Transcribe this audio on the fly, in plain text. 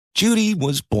Judy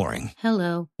was boring.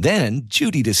 Hello. Then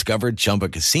Judy discovered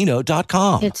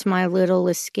ChumbaCasino.com. It's my little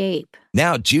escape.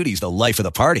 Now Judy's the life of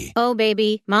the party. Oh,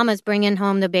 baby, mama's bringing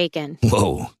home the bacon.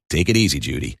 Whoa, take it easy,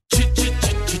 Judy.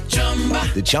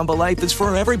 The Chumba life is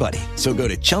for everybody. So go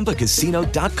to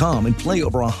ChumbaCasino.com and play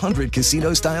over 100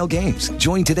 casino-style games.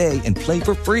 Join today and play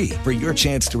for free for your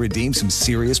chance to redeem some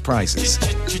serious prizes.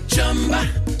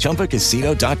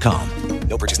 ChumbaCasino.com.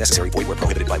 No purchase necessary. Void where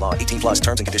prohibited by law. 18 plus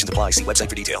terms and conditions apply. See website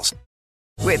for details.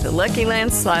 With the Lucky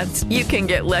Land Slots, you can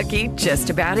get lucky just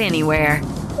about anywhere.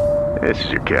 This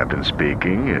is your captain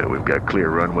speaking. We've got clear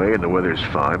runway and the weather's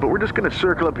fine, but we're just going to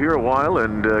circle up here a while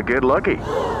and get lucky.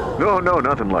 No,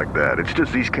 nothing like that. It's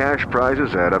just these cash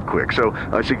prizes add up quick. So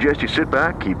I suggest you sit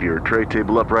back, keep your tray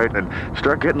table upright, and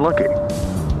start getting lucky.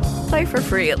 Play for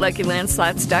free at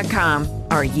LuckyLandSlots.com.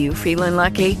 Are you feeling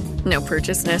lucky? No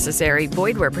purchase necessary.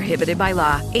 Void where prohibited by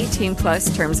law. 18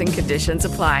 plus terms and conditions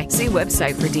apply. See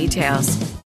website for details.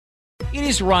 It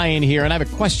is Ryan here, and I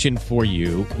have a question for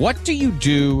you. What do you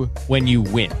do when you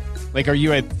win? Like, are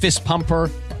you a fist pumper,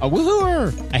 a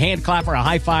woohooer, a hand clapper, a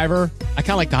high fiver? I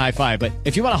kind of like the high five, but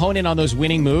if you want to hone in on those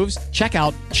winning moves, check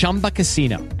out Chumba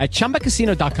Casino. At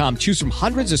ChumbaCasino.com, choose from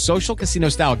hundreds of social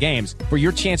casino-style games for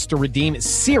your chance to redeem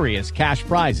serious cash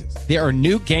prizes. There are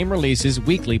new game releases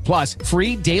weekly, plus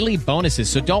free daily bonuses,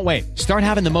 so don't wait. Start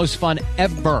having the most fun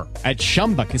ever at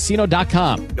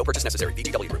ChumbaCasino.com. No purchase necessary.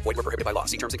 VGW. Void where prohibited by law.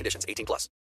 See terms and conditions. 18 plus.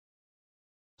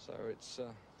 So it's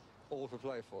all for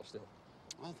play for still.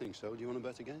 I think so. Do you want to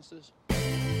bet against us?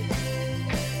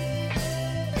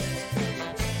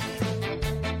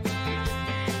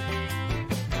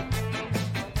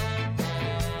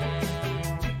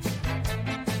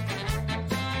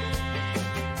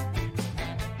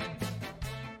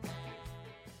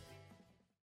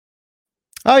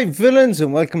 Hi, villains,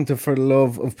 and welcome to For the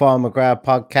Love of Paul McGrath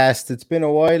podcast. It's been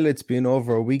a while. It's been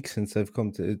over a week since I've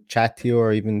come to chat to you,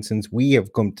 or even since we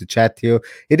have come to chat to you.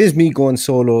 It is me going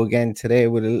solo again today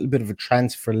with a little bit of a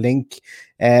transfer link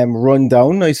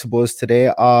rundown, I suppose, today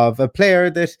of a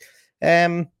player that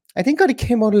I think kind of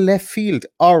came out of left field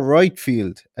or right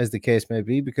field, as the case may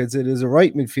be, because it is a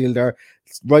right midfielder,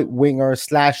 right winger /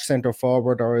 centre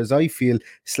forward, or as I feel,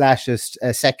 / a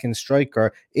second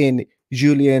striker in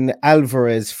Julian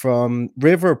Alvarez from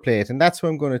River Plate. And that's what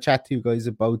I'm going to chat to you guys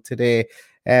about today.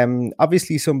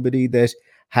 Obviously somebody that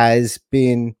has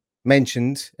been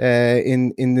mentioned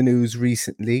in the news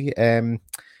recently.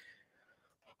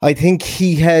 I think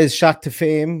he has shot to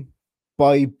fame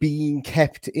by being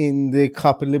kept in the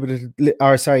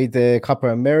the Copa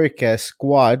America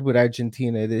squad with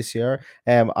Argentina this year.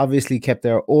 Obviously kept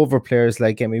there over players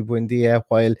like Emi Buendia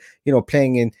while,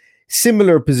 playing in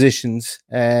similar positions.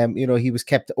 He was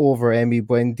kept over Emi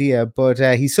Buendia, but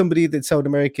he's somebody that South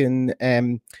American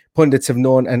pundits have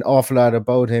known an awful lot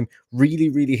about him. Really,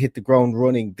 really hit the ground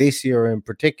running this year in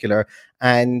particular,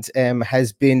 and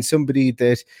has been somebody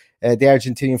that the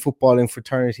Argentinian footballing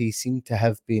fraternity seem to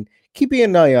have been keeping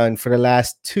an eye on for the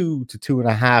last 2 to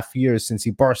 2.5 years since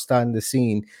he burst on the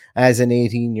scene as an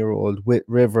 18-year-old with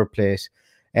River Plate.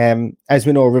 As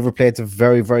we know, River Plate's a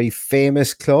very, very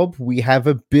famous club. We have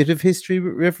a bit of history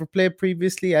with River Plate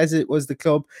previously, as it was the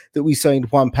club that we signed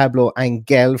Juan Pablo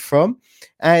Angel from.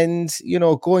 And,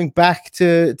 going back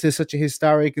to such a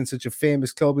historic and such a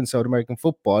famous club in South American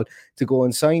football, to go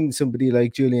and sign somebody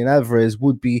like Julian Alvarez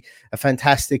would be a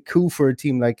fantastic coup for a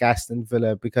team like Aston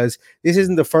Villa, because this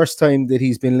isn't the first time that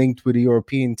he's been linked with a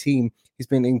European team. He's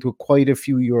been into quite a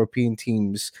few European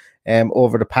teams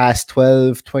over the past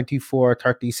 12, 24,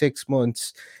 36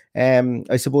 months.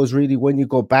 I suppose really when you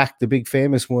go back, the big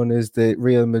famous one is that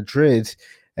Real Madrid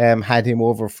had him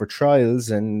over for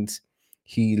trials, and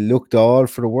he looked all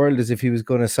for the world as if he was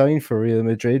going to sign for Real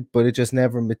Madrid, but it just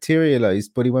never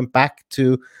materialized. But he went back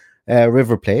to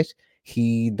River Plate.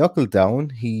 He knuckled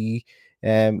down. He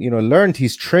learned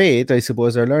his trade, I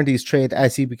suppose, or learned his trade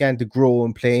as he began to grow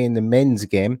and play in the men's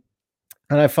game.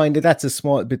 And I find that that's a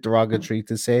small bit derogatory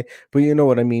to say, but you know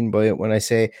what I mean by it when I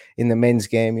say in the men's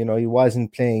game. He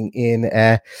wasn't playing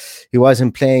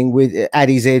with at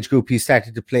his age group. He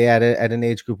started to play at an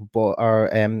age group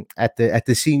at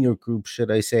the senior group,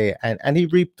 should I say? And he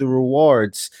reaped the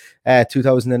rewards.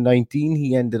 2019,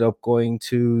 he ended up going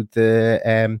to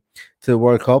the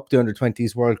World Cup, the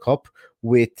Under-20s World Cup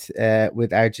with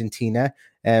Argentina.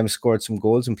 Scored some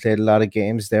goals and played a lot of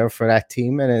games there for that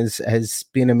team, and has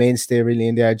been a mainstay really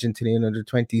in the Argentinian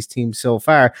under-20s team so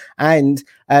far. And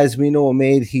as we know,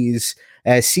 made his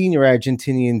senior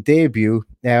Argentinian debut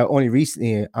only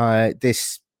recently,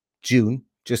 this June,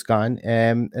 just gone,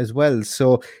 as well.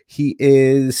 So he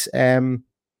is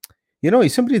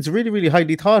he's somebody that's really, really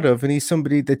highly thought of, and he's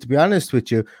somebody that, to be honest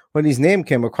with you, when his name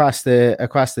came across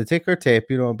the ticker tape,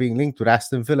 being linked with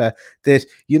Aston Villa, that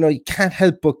you can't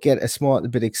help but get a small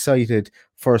bit excited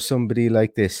for somebody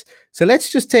like this. So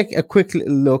let's just take a quick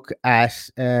little look at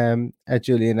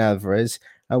Julian Alvarez,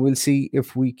 and we'll see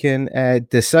if we can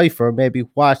decipher maybe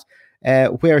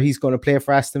where he's going to play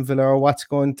for Aston Villa, or what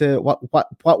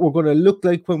we're going to look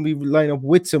like when we line up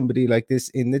with somebody like this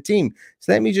in the team.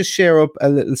 So let me just share up a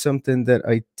little something that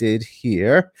I did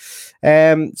here.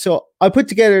 So I put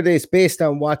together this based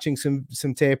on watching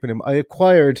some tape of him. I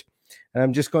acquired, and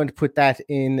I'm just going to put that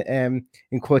in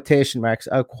quotation marks,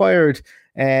 I acquired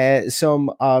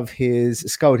some of his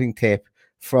scouting tape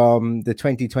from the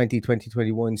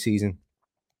 2020-2021 season.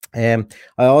 I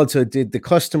also did the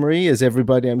customary, as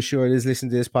everybody I'm sure is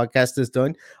listening to this podcast has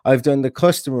done. I've done the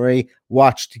customary,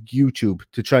 watched YouTube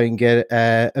to try and get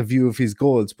a view of his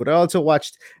goals, but I also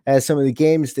watched some of the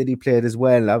games that he played as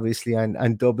well, obviously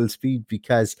on double speed,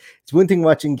 because it's one thing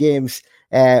watching games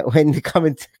when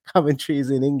the commentary is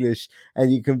in English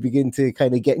and you can begin to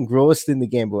kind of get engrossed in the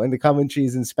game, but when the commentary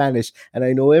is in Spanish, and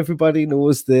I know everybody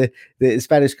knows the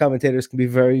Spanish commentators can be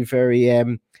very,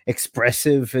 very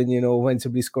expressive, and when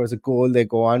somebody scores a goal they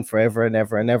go on forever and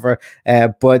ever and ever,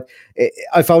 but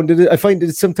I find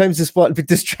it sometimes a small bit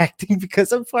distracting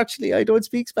because unfortunately I don't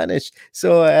speak Spanish,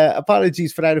 so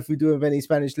apologies for that if we do have any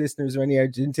Spanish listeners or any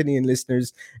Argentinian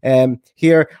listeners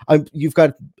here. You've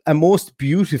got a most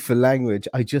beautiful language.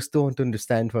 I just don't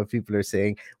understand what people are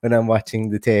saying when I'm watching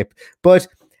the tape, but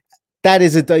that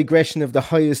is a digression of the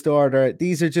highest order.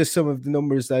 These are just some of the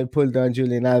numbers that I pulled on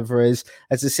Julian Alvarez.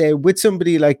 As I say, with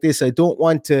somebody like this, I don't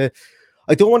want to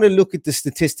look at the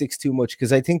statistics too much,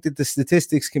 because I think that the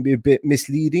statistics can be a bit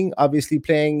misleading. Obviously,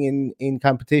 playing in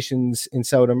competitions in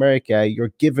South America,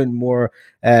 you're given more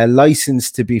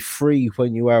license to be free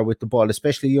when you are with the ball,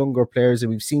 especially younger players. And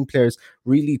we've seen players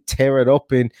really tear it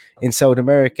up in South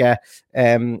America,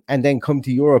 and then come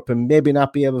to Europe and maybe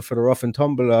not be able for the rough and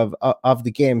tumble of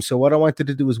the game. So what I wanted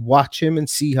to do was watch him and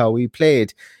see how he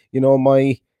played.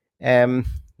 My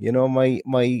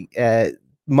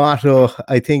motto,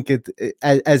 I think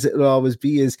as it will always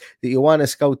be, is that you want to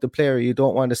scout the player, you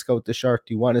don't want to scout the shirt.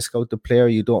 You want to scout the player,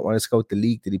 you don't want to scout the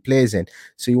league that he plays in.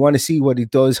 So you want to see what he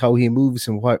does, how he moves,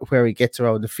 and where he gets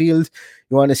around the field.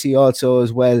 You want to see also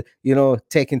as well,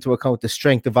 take into account the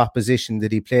strength of opposition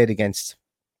that he played against.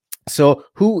 So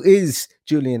who is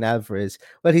Julian Alvarez?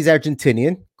 Well, he's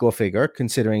Argentinian, go figure,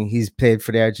 considering he's played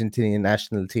for the Argentinian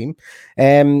national team.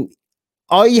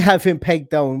 I have him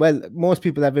pegged down. Well, most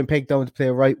people have him pegged down to play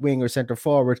right wing or centre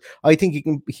forward. I think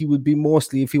he would be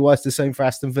mostly, if he was to sign for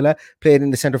Aston Villa, played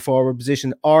in the centre forward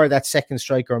position or that second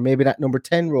striker, or maybe that number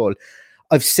 10 role.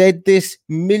 I've said this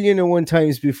 1,000,001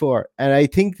 times before, and I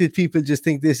think that people just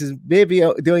think this is maybe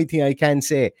the only thing I can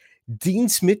say. Dean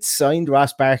Smith signed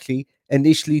Ross Barkley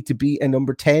initially to be a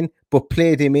number 10, but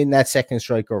played him in that second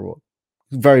striker role,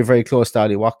 very, very close to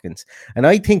Ollie Watkins. And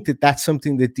I think that that's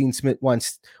something that Dean Smith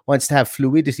wants to have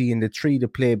fluidity in the three to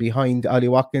play behind Ollie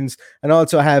Watkins, and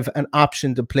also have an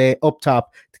option to play up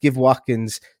top to give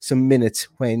Watkins some minutes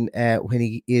when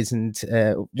he isn't,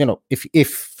 if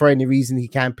for any reason he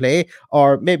can't play,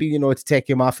 or maybe, to take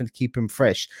him off and keep him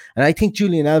fresh. And I think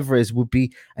Julian Alvarez would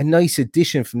be a nice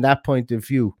addition from that point of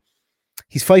view.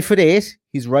 He's 5'8".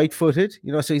 He's right-footed,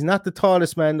 so he's not the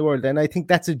tallest man in the world, and I think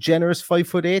that's a generous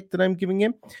 5'8" that I'm giving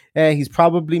him. He's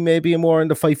probably maybe more on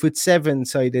the 5'7"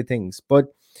 side of things, but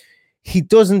he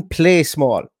doesn't play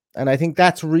small, and I think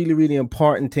that's really, really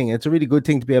important thing. It's a really good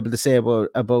thing to be able to say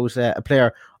about a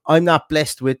player. I'm not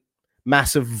blessed with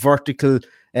massive vertical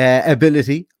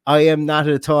ability. I am not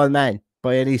a tall man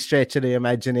by any stretch of the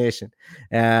imagination.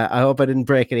 I hope I didn't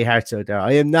break any hearts out there.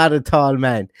 I am not a tall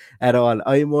man at all.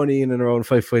 I am only in and around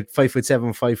 5'7",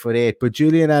 5'8". But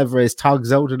Julian Alvarez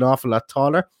togs out an awful lot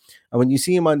taller. And when you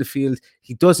see him on the field,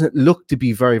 he doesn't look to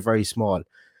be very, very small.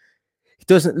 He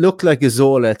doesn't look like a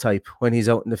Zola type when he's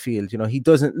out in the field. He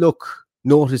doesn't look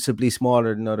noticeably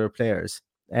smaller than other players.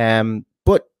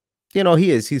 But he's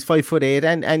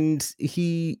 5'8", and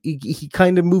he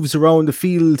kind of moves around the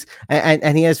field,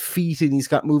 and he has feet, and he's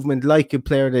got movement like a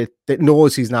player that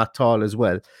knows he's not tall as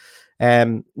well.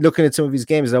 Looking at some of his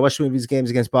games, I watched some of his games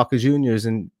against Boca Juniors,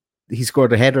 and he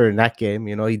scored a header in that game.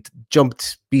 He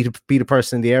jumped, beat a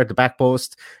person in the air at the back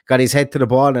post, got his head to the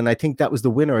ball, and I think that was the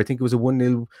winner. I think it was a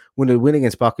 1-0 win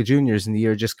against Boca Juniors in the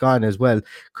year just gone as well.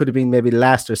 Could have been maybe the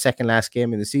last or second last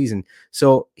game in the season.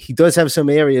 So he does have some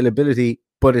aerial ability,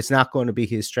 but it's not going to be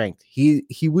his strength.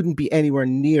 He wouldn't be anywhere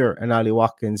near an Ollie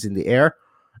Watkins in the air.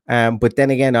 But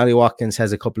then again, Ollie Watkins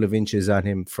has a couple of inches on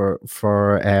him for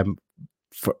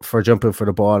for jumping for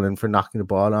the ball and for knocking the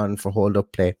ball on, for hold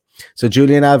up play. So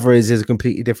Julian Alvarez is a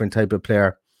completely different type of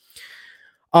player.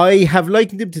 I have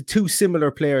likened him to two similar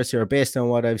players here based on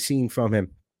what I've seen from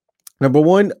him. Number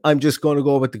one, I'm just going to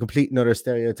go with the complete another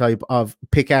stereotype of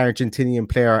pick Argentinian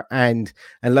player and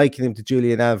liken him to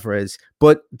Julian Alvarez.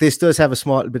 But this does have a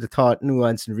small bit of thought,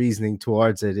 nuance, and reasoning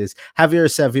towards it, is Javier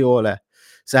Saviola.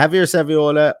 So Javier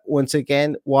Saviola, once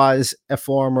again, was a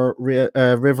former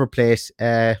River Plate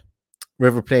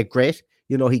great.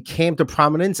 You know, he came to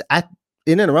prominence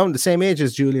in and around the same age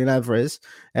as Julian Alvarez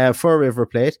for River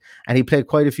Plate, and he played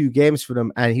quite a few games for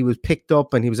them, and he was picked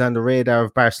up and he was on the radar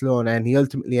of Barcelona, and he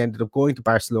ultimately ended up going to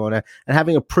Barcelona and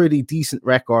having a pretty decent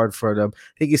record for them.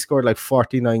 I think he scored like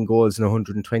 49 goals in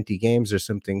 120 games or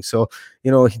something. So, you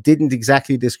know, he didn't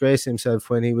exactly disgrace himself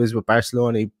when he was with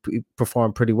Barcelona. He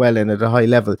performed pretty well and at a high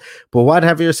level. But what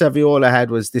Javier Saviola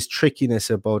had was this trickiness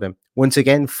about him. Once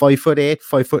again, 5'8",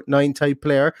 5'9" type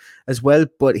player as well,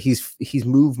 but his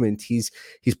movement, his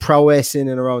prowess in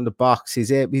and around the box, his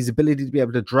ability to be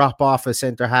able to drop off a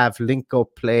centre half, link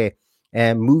up play,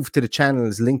 and move to the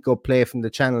channels, link up play from the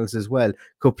channels as well.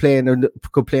 Could play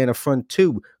in a front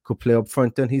two, could play up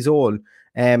front on his own.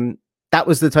 That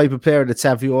was the type of player that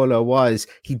Saviola was.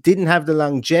 He didn't have the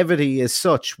longevity as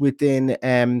such within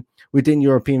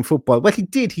European football. Well, he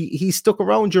did. He stuck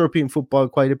around European football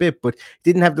quite a bit, but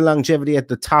didn't have the longevity at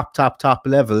the top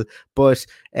level. But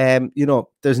you know,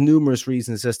 there's numerous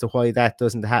reasons as to why that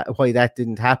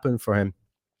didn't happen for him.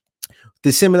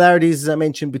 The similarities, as I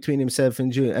mentioned, between himself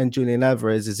and Julian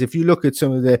Alvarez is, if you look at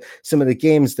some of the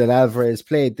games that Alvarez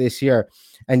played this year,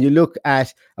 and you look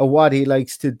at what he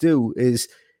likes to do, is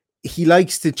he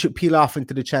likes to peel off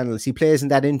into the channels. He plays in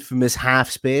that infamous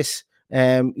half space.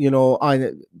 You know,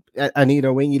 on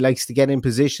either wing, he likes to get in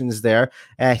positions there.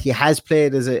 He has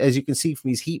played, as you can see from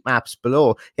his heat maps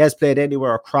below, he has played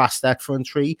anywhere across that front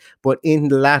three. But in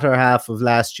the latter half of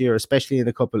last year, especially in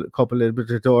a couple of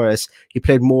Libertadores, he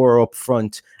played more up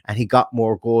front and he got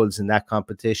more goals in that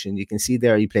competition. You can see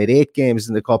there, he played 8 games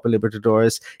in the Copa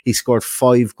Libertadores. He scored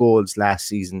 5 goals last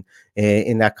season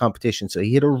in that competition. So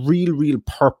he had a real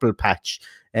purple patch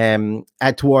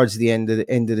towards the end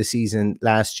of the season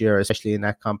last year, especially in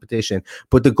that competition.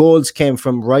 But the goals came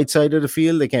from right side of the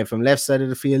field, they came from left side of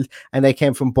the field, and they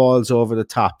came from balls over the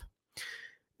top.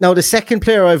 Now, the second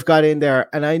player I've got in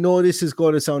there, and I know this is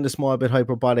going to sound a small bit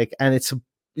hyperbolic, and it's,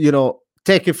 you know,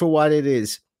 take it for what it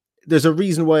is. There's a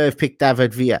reason why I've picked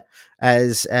David Villa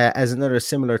as another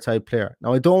similar type player.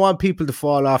 Now, I don't want people to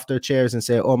fall off their chairs and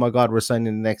say, oh my God, we're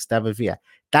signing the next David Villa.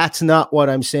 That's not what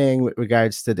I'm saying with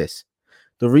regards to this.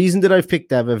 The reason that I've picked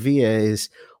David Villa is,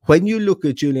 when you look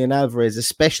at Julian Alvarez,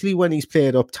 especially when he's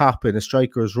played up top in a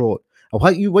striker's role,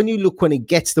 and when you look when he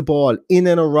gets the ball in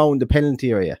and around the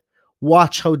penalty area,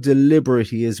 watch how deliberate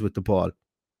he is with the ball.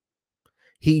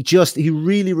 He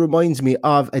really reminds me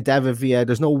of a David Villa.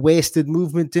 There's no wasted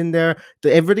movement in there.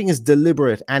 Everything is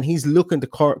deliberate, and he's looking to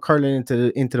curl it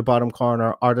into the bottom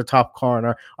corner or the top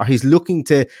corner, or he's looking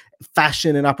to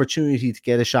fashion an opportunity to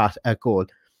get a shot at goal.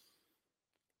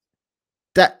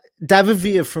 That David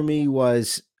Villa for me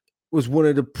was one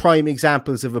of the prime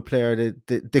examples of a player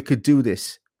that could do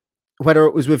this. Whether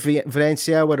it was with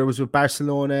Valencia, whether it was with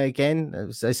Barcelona again,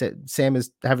 as I said, same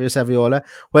as Javier Saviola,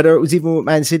 whether it was even with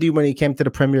Man City when he came to the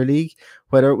Premier League,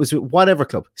 whether it was with whatever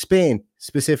club, Spain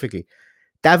specifically,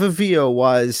 David Villa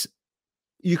was,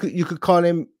 you could call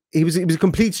him, he was a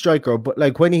complete striker, but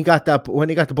like when he got the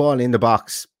ball in the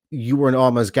box, you were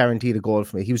almost guaranteed a goal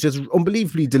for me. He was just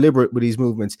unbelievably deliberate with his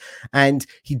movements, and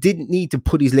he didn't need to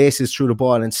put his laces through the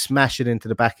ball and smash it into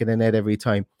the back of the net every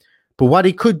time. But what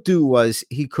he could do was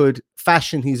he could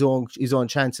fashion his own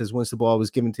chances once the ball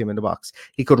was given to him in the box.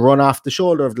 He could run off the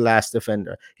shoulder of the last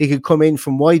defender. He could come in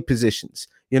from wide positions,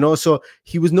 you know. So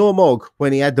he was no mug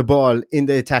when he had the ball in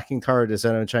the attacking third, as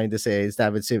I'm trying to say, is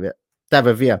David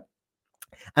Villa.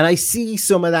 And I see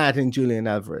some of that in Julian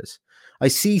Alvarez. I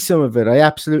see some of it. I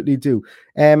absolutely do.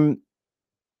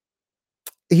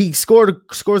 He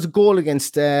scores a goal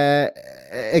against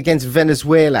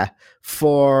Venezuela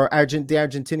for the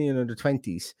Argentinian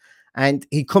under-20s. And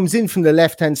he comes in from the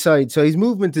left-hand side. So his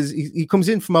movement is, he comes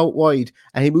in from out wide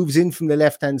and he moves in from the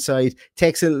left-hand side,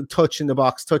 takes a little touch in the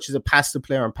box, touches it past the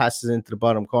player and passes into the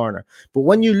bottom corner. But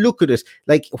when you look at it,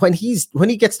 like when he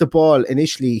gets the ball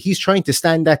initially, he's trying to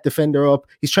stand that defender up.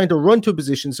 He's trying to run to a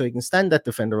position so he can stand that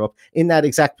defender up in that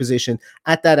exact position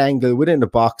at that angle within the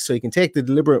box, so he can take the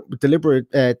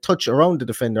deliberate touch around the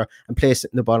defender and place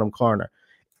it in the bottom corner.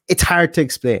 it's hard to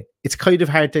explain. It's kind of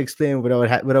hard to explain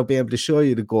without being able to show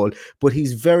you the goal. But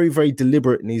he's very, very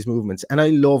deliberate in his movements. And I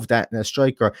love that in a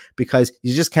striker, because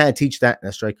you just can't teach that in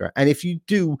a striker. And if you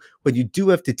do, when you do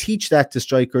have to teach that to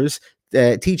strikers,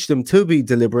 teach them to be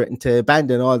deliberate and to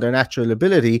abandon all their natural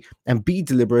ability and be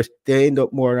deliberate, they end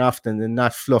up more often than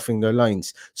not fluffing their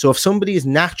lines. So if somebody is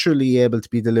naturally able to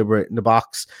be deliberate in the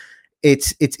box,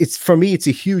 it's for me, it's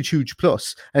a huge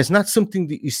plus. And it's not something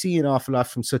that you see an awful lot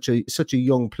from such a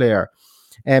young player.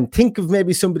 Think of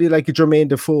maybe somebody like a Jermaine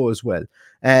Defoe as well.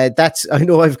 I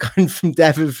know I've gone from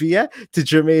David Villa to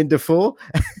Jermaine Defoe,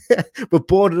 but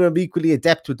both of them equally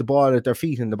adept with the ball at their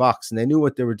feet in the box, and they knew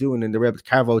what they were doing, and they were able to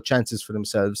carve out chances for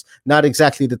themselves. Not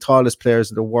exactly the tallest players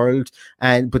in the world,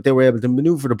 but they were able to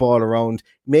maneuver the ball around,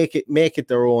 make it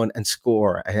their own, and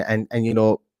score. And you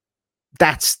know,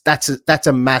 that's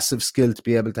a massive skill to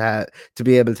be able to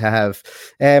have.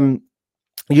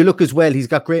 You look as well, he's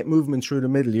got great movement through the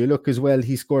middle. You look as well,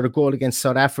 he scored a goal against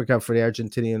South Africa for the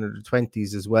Argentinian under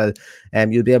 20s as well.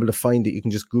 You'll be able to find it. You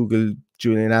can just Google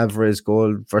Julian Alvarez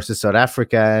goal versus South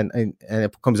Africa, and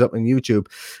it comes up on YouTube.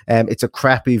 It's a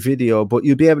crappy video, but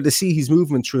you'll be able to see his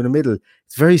movement through the middle.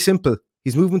 It's very simple.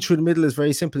 His movement through the middle is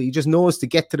very simple. He just knows to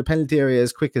get to the penalty area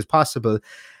as quick as possible.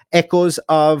 Echoes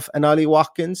of an Ollie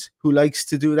Watkins, who likes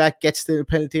to do that, gets to the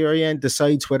penalty area and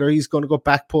decides whether he's going to go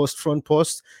back post, front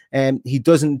post. He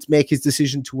doesn't make his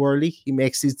decision too early. He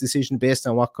makes his decision based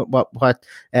on what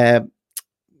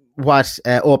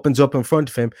opens up in front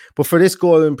of him. But for this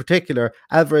goal in particular,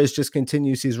 Alvarez just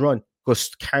continues his run,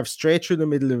 carves straight through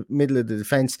the middle of the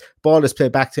defense. Ball is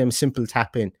played back to him, simple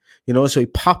tap in. You know, so he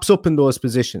pops up in those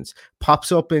positions,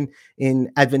 pops up in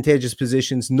advantageous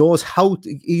positions, knows how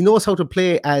to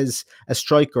play as a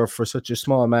striker for such a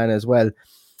small man as well.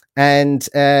 And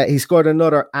he scored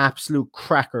another absolute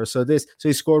cracker. So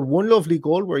he scored one lovely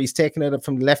goal where he's taken it up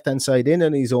from the left-hand side in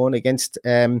on his own against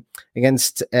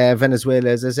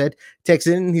Venezuela, as I said. Takes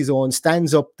it in his own,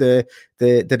 stands up the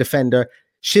defender,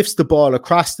 shifts the ball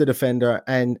across the defender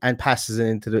and passes it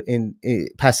into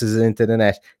the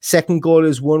net. Second goal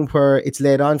is one where it's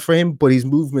laid on for him, but his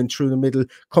movement through the middle,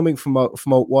 coming from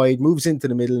out wide, moves into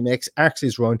the middle, arcs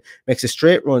his run, makes a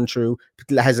straight run through,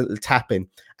 has a little tap in.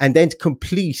 And then to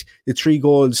complete the three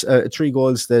goals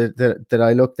that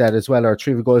I looked at as well, or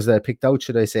three goals that I picked out,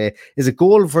 should I say, is a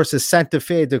goal versus Santa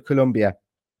Fe de Colombia.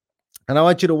 And I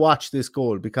want you to watch this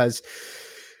goal, because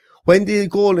when the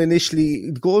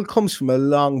goal comes from a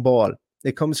long ball.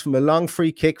 It comes from a long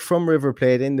free kick from River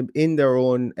Plate in their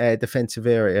own defensive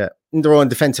area, in their own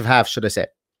defensive half, should I say.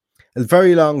 A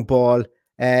very long ball.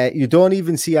 You don't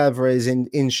even see Alvarez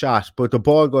in shot, but the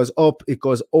ball goes up. It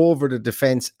goes over the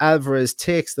defense. Alvarez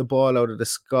takes the ball out of the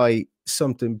sky.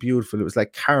 Something beautiful. It was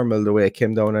like caramel the way it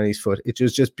came down on his foot. It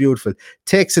was just beautiful.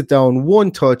 Takes it down, one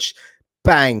touch.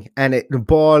 Bang, and the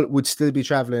ball would still be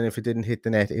traveling if it didn't hit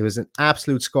the net. It was an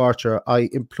absolute scorcher. I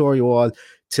implore you all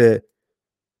to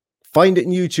find it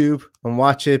on YouTube and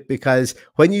watch it, because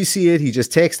when you see it, he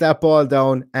just takes that ball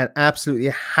down and absolutely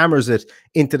hammers it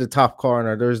into the top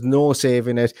corner. There's no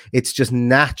saving it. It's just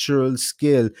natural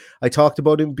skill. I talked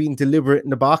about him being deliberate in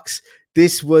the box.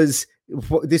 This was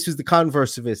the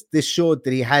converse of it. This showed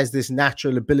that he has this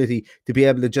natural ability to be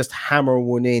able to just hammer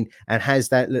one in, and has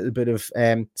that little bit of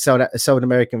South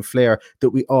American flair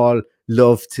that we all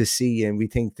love to see. And we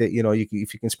think that, you know, if you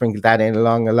can sprinkle that in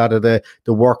along a lot of the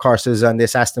workhorses on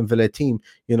this Aston Villa team,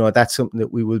 you know, that's something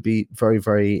that we will be very,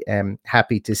 very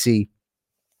happy to see.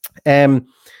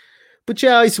 But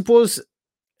yeah, I suppose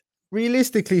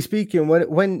realistically speaking,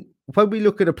 when we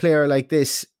look at a player like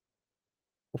this,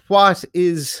 what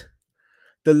is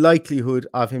the likelihood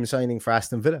of him signing for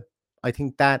Aston Villa? I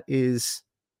think that is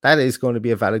going to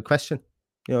be a valid question.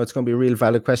 You know, it's going to be a real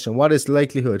valid question. What is the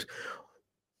likelihood?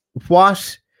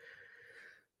 What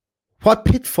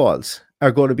pitfalls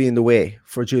are going to be in the way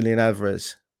for Julian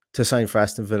Alvarez to sign for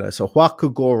Aston Villa? So what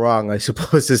could go wrong, I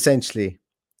suppose, essentially?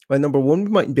 Well, number one, we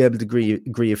mightn't be able to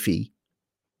agree a fee.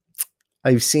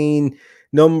 I've seen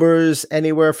numbers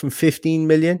anywhere from 15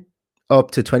 million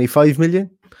up to 25 million.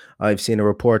 I've seen a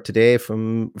report today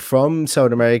from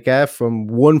South America from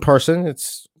one person.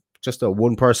 It's just a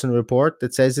one-person report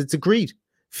that says it's agreed.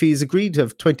 Fees agreed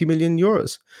of 20 million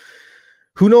euros.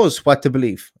 Who knows what to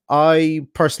believe? I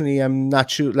personally am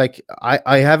not sure. Like,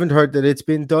 I haven't heard that it's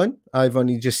been done. I've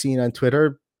only just seen on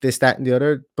Twitter this, that, and the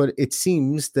other. But it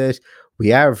seems that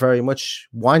we are very much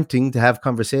wanting to have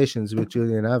conversations with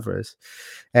Julian Alvarez.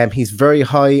 He's very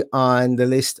high on the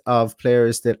list of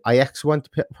players that Ajax want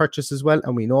to purchase as well.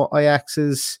 And we know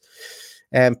Ajax's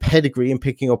pedigree in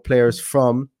picking up players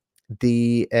from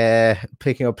the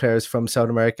picking up players from South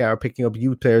America, or picking up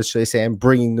youth players, should I say, and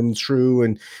bringing them through,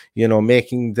 and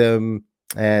making them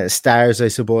stars, I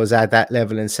suppose, at that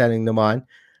level, and selling them on.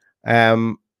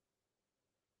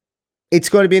 It's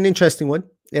going to be an interesting one.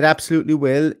 It absolutely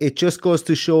will. It just goes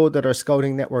to show that our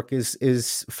scouting network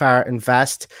is far and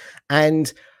vast.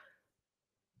 And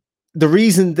the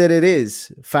reason that it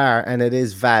is far and it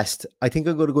is vast, I think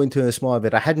I'm going to go into a small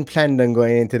bit. I hadn't planned on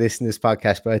going into this in this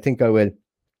podcast, but I think I will.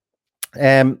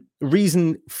 The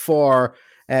reason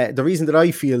that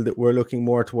I feel that we're looking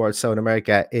more towards South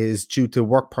America is due to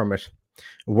work permit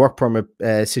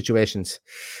situations.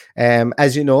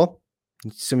 As you know,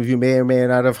 some of you may or may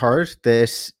not have heard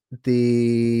that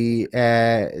the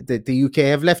UK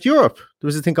have left Europe. There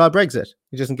was a thing called Brexit,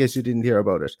 just in case you didn't hear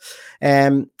about it.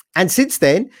 And since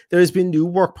then, there has been new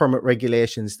work permit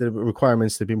regulations, the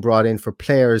requirements that have been brought in for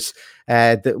players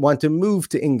that want to move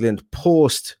to England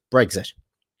post Brexit.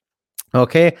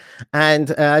 Okay,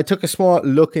 and I took a small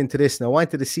look into this, and I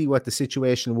wanted to see what the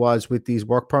situation was with these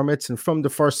work permits. And from the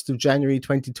 1st of January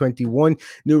 2021,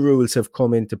 new rules have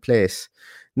come into place.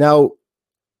 Now,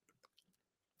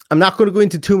 I'm not going to go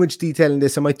into too much detail in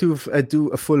this. I might do a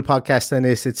full podcast on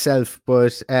this itself,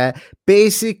 but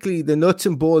basically the nuts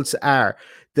and bolts are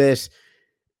that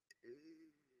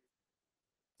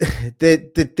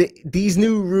these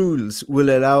new rules will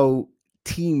allow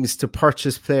teams to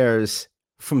purchase players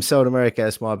from South America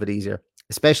a small bit easier,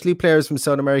 especially players from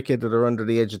South America that are under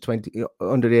the age of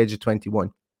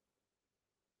 21.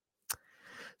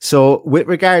 So with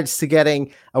regards to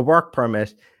getting a work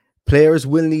permit, players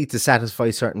will need to satisfy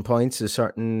certain points, or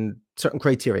certain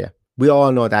criteria. We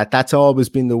all know that. That's always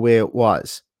been the way it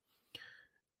was.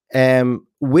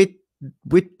 With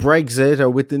Brexit, or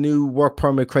with the new work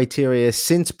permit criteria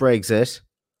since Brexit,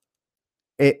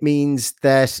 it means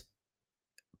that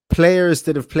players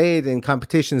that have played in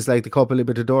competitions like the Copa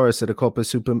Libertadores or the Copa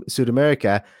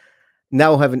Sudamerica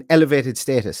now have an elevated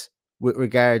status with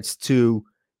regards to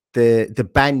the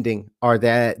banding, or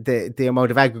the amount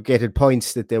of aggregated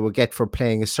points that they will get for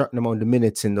playing a certain amount of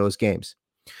minutes in those games.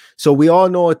 So we all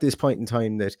know at this point in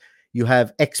time that you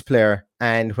have X player,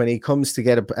 and when he comes to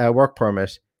get a work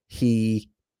permit,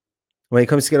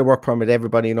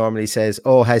 everybody normally says,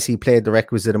 oh, has he played the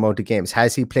requisite amount of games?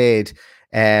 Has he played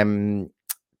 35%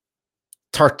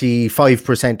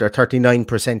 or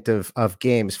 39% of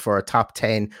games for a top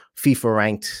 10 FIFA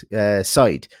ranked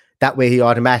side? That way he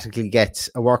automatically gets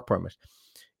a work permit.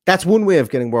 That's one way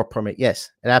of getting work permit. Yes,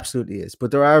 it absolutely is.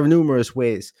 But there are numerous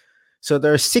ways. So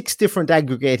there are 6 different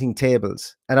aggregating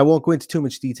tables, and I won't go into too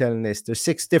much detail in this. There's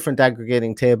 6 different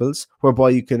aggregating tables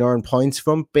whereby you can earn points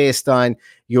from based on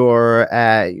the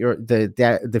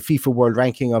FIFA World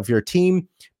Ranking of your team,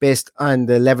 based on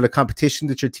the level of competition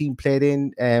that your team played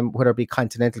in, whether it be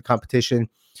continental competition,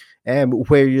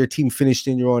 where your team finished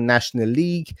in your own national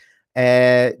league,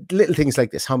 little things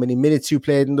like this, how many minutes you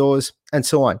played in those, and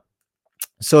so on.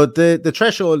 So the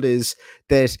threshold is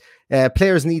that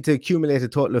players need to accumulate a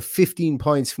total of 15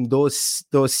 points from those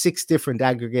 6 different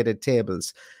aggregated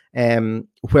tables,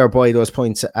 whereby those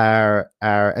points are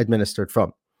administered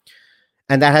from.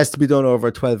 And that has to be done over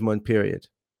a 12-month period.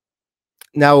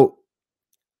 Now,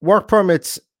 work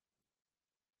permits,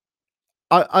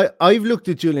 I've looked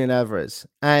at Julian Alvarez,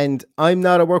 and I'm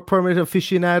not a work permit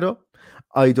aficionado.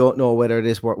 I don't know whether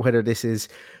this is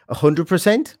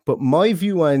 100%, but my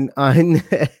view on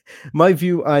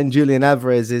Julian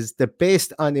Alvarez is that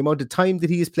based on the amount of time that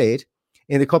he has played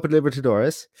in the Copa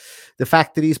Libertadores, the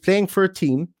fact that he's playing for a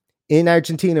team in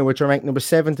Argentina, which are ranked number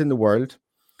 7th in the world,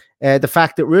 the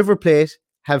fact that River Plate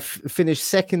have finished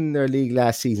 2nd in their league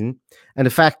last season, and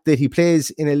the fact that he plays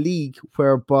in a league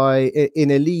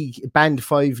band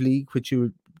 5 league, which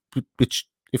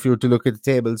if you were to look at the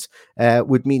tables,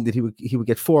 would mean that he would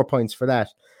get 4 points for that.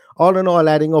 All in all,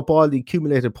 adding up all the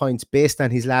accumulated points based on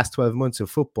his last 12 months of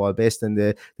football, based on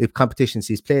the competitions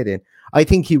he's played in, I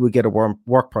think he would get a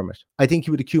work permit. I think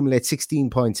he would accumulate 16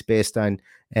 points based on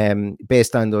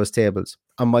those tables,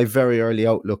 on my very early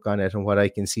outlook on it and what I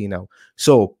can see now.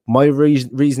 So my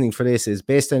reasoning for this is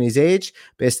based on his age,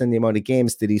 based on the amount of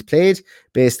games that he's played,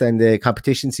 based on the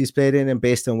competitions he's played in, and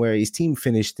based on where his team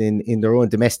finished in their own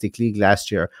domestic league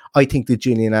last year. I think that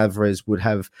Julian Alvarez would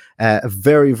have a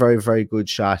very, very, very good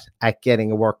shot at getting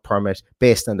a work permit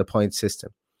based on the point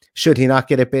system. Should he not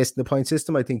get it based on the point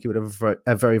system, I think he would have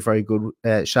a very, very good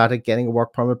shot at getting a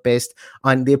work permit based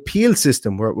on the appeal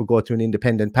system, where it will go to an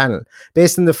independent panel,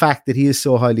 based on the fact that he is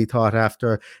so highly thought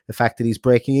after, the fact that he's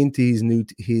breaking into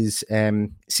his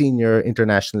senior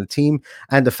international team,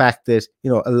 and the fact that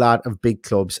a lot of big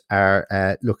clubs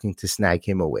are looking to snag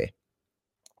him away.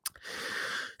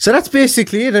 So that's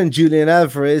basically it on Julian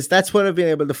Alvarez. That's what I've been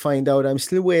able to find out. I'm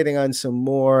still waiting on some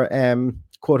more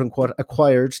quote unquote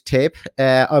acquired tape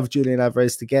of Julian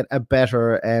Alvarez to get a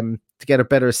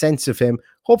better sense of him.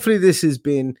 Hopefully this has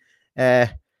been a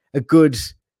good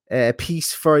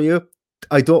piece for you.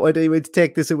 I don't want anyone to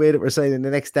take this away that we're signing the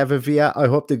next David Villa. I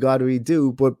hope to God we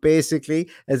do. But basically,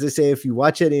 as I say, if you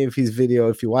watch any of his video,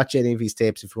 if you watch any of his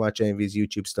tapes, if you watch any of his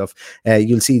YouTube stuff,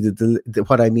 you'll see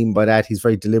what I mean by that. He's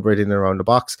very deliberate in and around the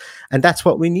box. And that's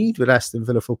what we need with Aston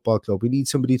Villa Football Club. We need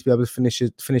somebody to be able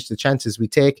to finish the chances we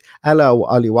take, a la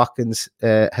Ollie Watkins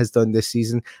has done this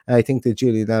season. And I think that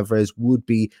Julian Alvarez would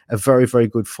be a very, very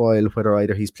good foil, whether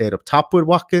either he's played up top with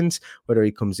Watkins, whether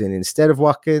he comes in instead of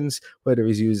Watkins, whether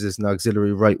he's used as an auxiliary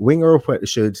right winger,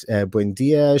 should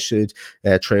Buendia, should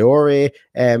Traore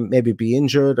maybe be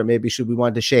injured, or maybe should we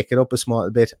want to shake it up a small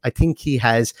bit. I think he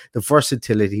has the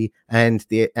versatility and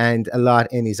a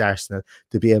lot in his arsenal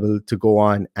to be able to go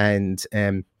on and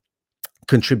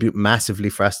contribute massively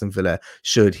for Aston Villa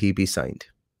should he be signed.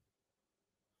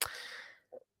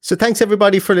 So thanks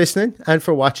everybody for listening and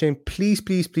for watching. Please,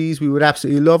 please, please, we would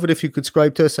absolutely love it if you could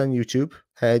subscribe to us on YouTube.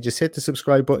 Just hit the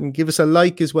subscribe button. Give us a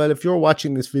like as well. If you're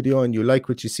watching this video and you like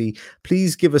what you see,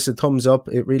 please give us a thumbs up.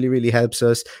 It really, really helps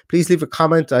us. Please leave a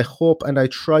comment. I hope and I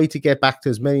try to get back to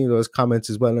as many of those comments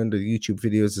as well under the YouTube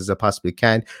videos as I possibly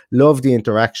can. Love the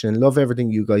interaction. Love everything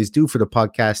you guys do for the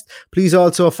podcast. Please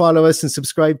also follow us and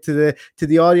subscribe to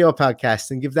the audio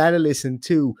podcast and give that a listen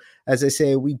too. As I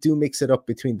say, we do mix it up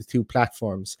between the two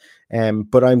platforms.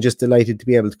 But I'm just delighted to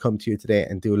be able to come to you today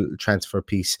and do a little transfer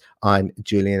piece on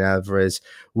Julian Alvarez.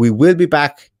 We will be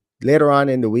back later on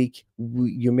in the week.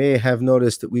 You may have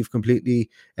noticed that we've completely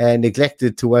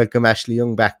neglected to welcome Ashley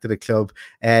Young back to the club.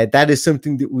 That is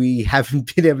something that we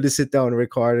haven't been able to sit down and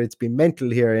record. It's been mental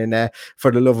here in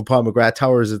for the Love of Paul McGrath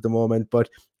Towers at the moment, but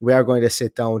we are going to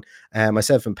sit down,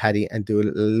 myself and Paddy, and do a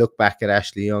look back at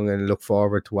Ashley Young and look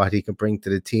forward to what he can bring to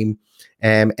the team.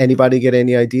 Anybody get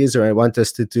any ideas or I want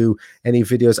us to do any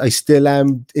videos? I still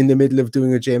am in the middle of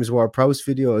doing a James Ward-Prowse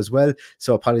video as well,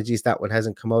 so apologies that one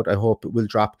hasn't come out. I hope it will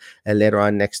drop later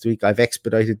on next week. I've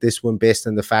expedited this one based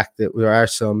on the fact that there are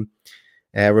some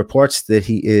reports that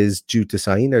he is due to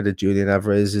sign, or that Julian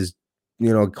Alvarez is,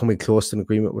 coming close to an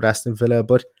agreement with Aston Villa.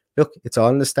 But look, it's all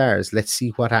in the stars. Let's see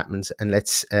what happens, and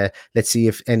let's see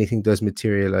if anything does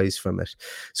materialize from it.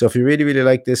 So if you really, really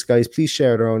like this, guys, please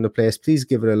share it around the place. Please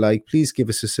give it a like. Please give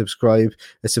us a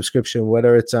subscription,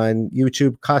 whether it's on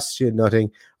YouTube, costs you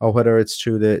nothing, or whether it's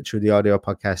through the audio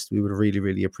podcast. We would really,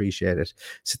 really appreciate it.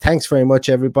 So thanks very much,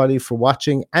 everybody, for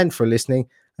watching and for listening.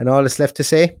 And all that's left to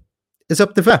say is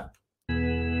up the Villa.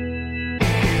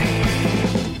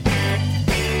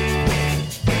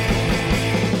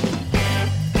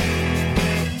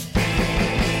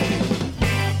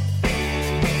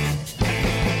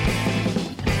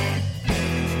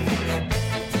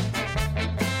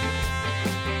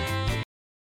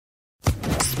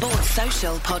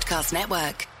 Social Podcast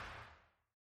Network.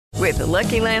 With the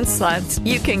Lucky Land Slots,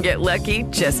 you can get lucky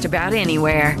just about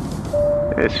anywhere.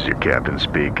 This is your captain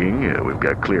speaking. We've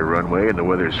got clear runway and the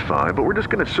weather's fine, but we're just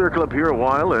going to circle up here a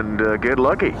while and get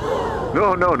lucky.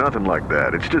 No, nothing like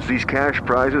that. It's just these cash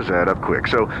prizes add up quick.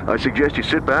 So I suggest you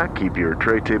sit back, keep your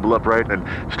tray table upright, and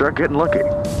start getting lucky.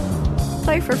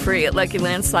 Play for free at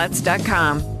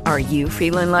LuckyLandSlots.com. Are you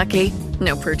feeling lucky?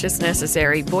 No purchase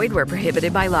necessary. Void where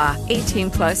prohibited by law.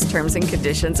 18+ terms and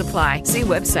conditions apply. See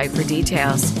website for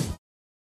details.